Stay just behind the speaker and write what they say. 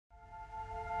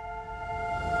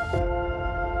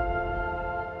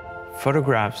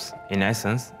Photographs, in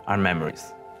essence, are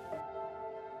memories.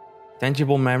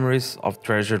 Tangible memories of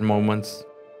treasured moments,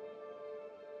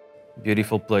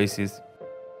 beautiful places,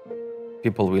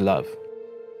 people we love.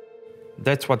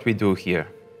 That's what we do here.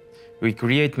 We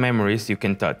create memories you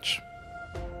can touch.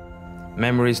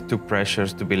 Memories too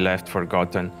precious to be left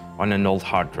forgotten on an old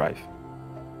hard drive.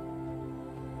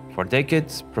 For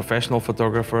decades, professional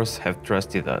photographers have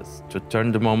trusted us to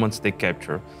turn the moments they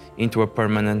capture into a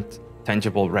permanent,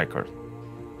 tangible record.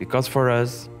 Because for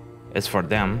us, as for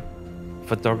them,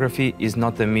 photography is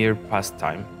not a mere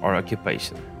pastime or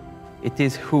occupation. It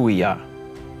is who we are.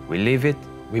 We live it,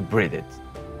 we breathe it.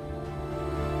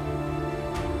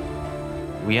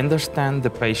 We understand the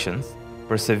patience,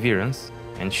 perseverance,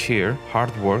 and sheer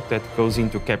hard work that goes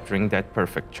into capturing that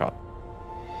perfect shot.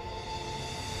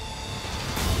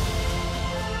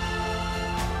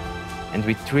 And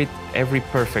we treat every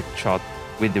perfect shot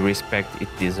with the respect it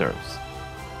deserves.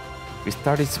 We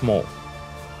started small.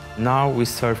 Now we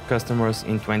serve customers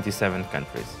in 27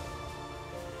 countries.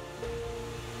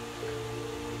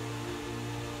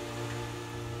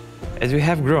 As we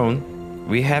have grown,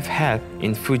 we have had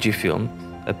in Fujifilm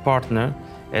a partner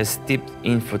as steeped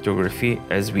in photography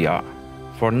as we are.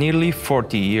 For nearly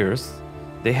 40 years,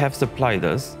 they have supplied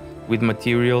us with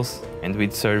materials and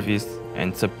with service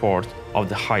and support of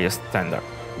the highest standard.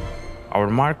 Our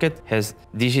market has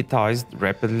digitized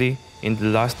rapidly in the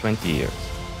last 20 years,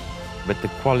 but the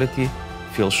quality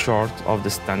feels short of the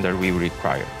standard we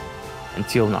require,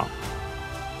 until now.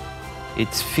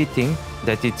 It's fitting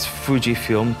that it's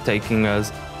Fujifilm taking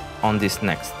us on this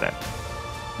next step.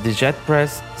 The Jet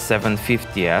Press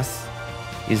 750S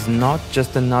is not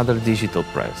just another digital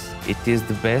press. It is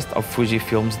the best of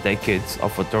Fujifilm's decades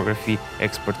of photography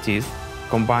expertise,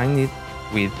 combined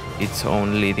with its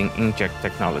own leading inkjet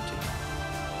technology.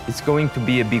 It's going to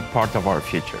be a big part of our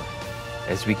future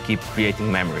as we keep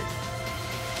creating memories.